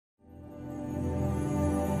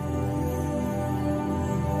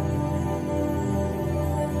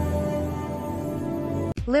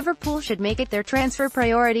Liverpool should make it their transfer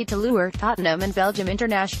priority to lure Tottenham and Belgium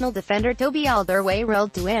international defender Toby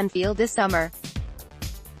Alderweireld to Anfield this summer.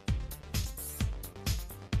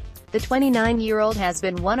 The 29-year-old has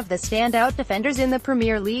been one of the standout defenders in the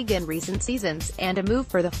Premier League in recent seasons, and a move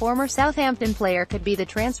for the former Southampton player could be the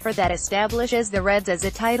transfer that establishes the Reds as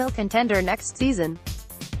a title contender next season.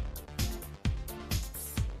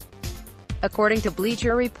 According to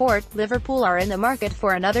Bleacher Report, Liverpool are in the market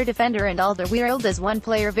for another defender, and Alderwiereld is one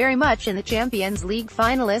player very much in the Champions League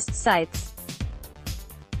finalists' sights.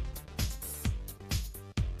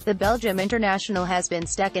 The Belgium international has been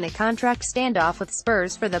stuck in a contract standoff with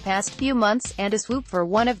Spurs for the past few months, and a swoop for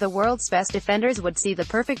one of the world's best defenders would see the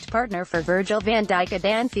perfect partner for Virgil van Dijk at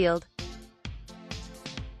Anfield.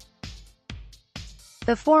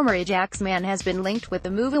 The former Ajax man has been linked with the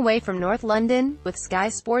move away from North London, with Sky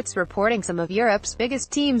Sports reporting some of Europe's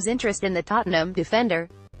biggest teams' interest in the Tottenham defender.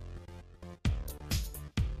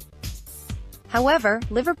 However,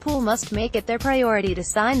 Liverpool must make it their priority to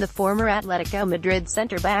sign the former Atletico Madrid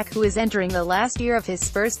centre-back, who is entering the last year of his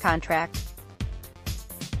Spurs contract.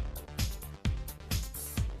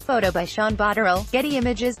 Photo by Sean Botterill, Getty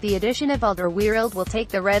Images. The addition of Alderwiereld will take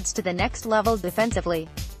the Reds to the next level defensively.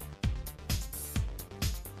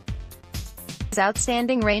 His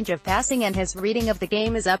outstanding range of passing and his reading of the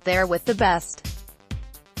game is up there with the best.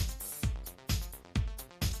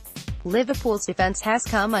 Liverpool's defence has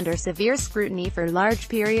come under severe scrutiny for large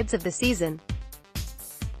periods of the season.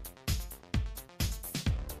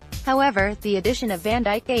 However, the addition of Van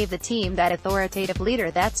Dijk gave the team that authoritative leader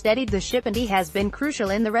that steadied the ship, and he has been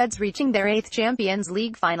crucial in the Reds reaching their 8th Champions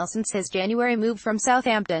League final since his January move from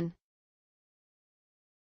Southampton.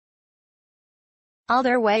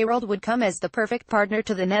 Alderweireld would come as the perfect partner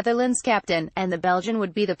to the Netherlands captain, and the Belgian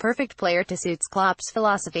would be the perfect player to suit Klopp's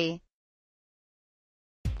philosophy.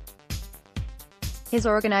 His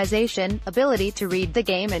organization, ability to read the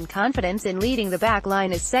game and confidence in leading the back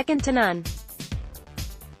line is second to none.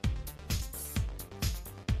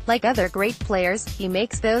 Like other great players, he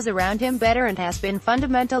makes those around him better and has been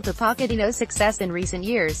fundamental to Pochettino's success in recent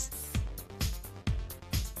years.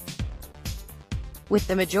 With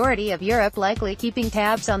the majority of Europe likely keeping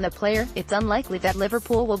tabs on the player, it's unlikely that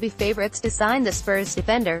Liverpool will be favourites to sign the Spurs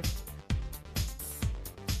defender.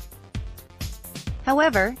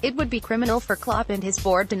 However, it would be criminal for Klopp and his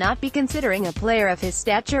board to not be considering a player of his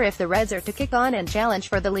stature if the Reds are to kick on and challenge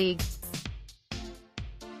for the league.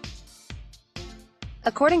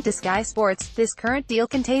 According to Sky Sports, this current deal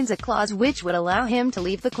contains a clause which would allow him to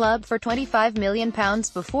leave the club for £25 million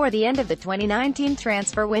before the end of the 2019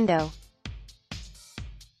 transfer window.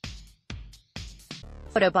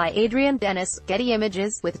 Photo by Adrian Dennis, Getty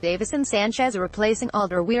Images. With Davison Sanchez replacing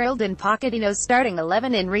Alderweireld in Pochettino's starting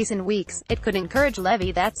 11 in recent weeks, it could encourage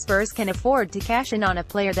Levy that Spurs can afford to cash in on a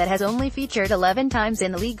player that has only featured 11 times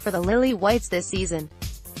in the league for the Lily Whites this season.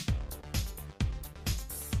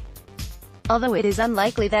 Although it is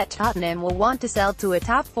unlikely that Tottenham will want to sell to a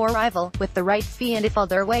top-4 rival, with the right fee and if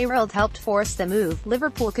Alderweireld helped force the move,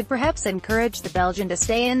 Liverpool could perhaps encourage the Belgian to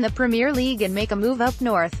stay in the Premier League and make a move up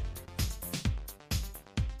north.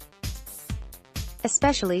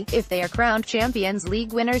 Especially if they are crowned Champions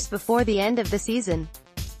League winners before the end of the season.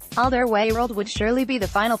 Alderweireld would surely be the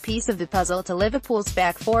final piece of the puzzle to Liverpool's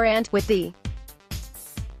back four, and, with the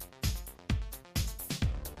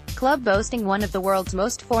club boasting one of the world's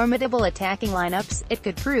most formidable attacking lineups, it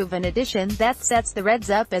could prove an addition that sets the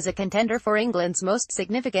Reds up as a contender for England's most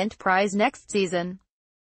significant prize next season.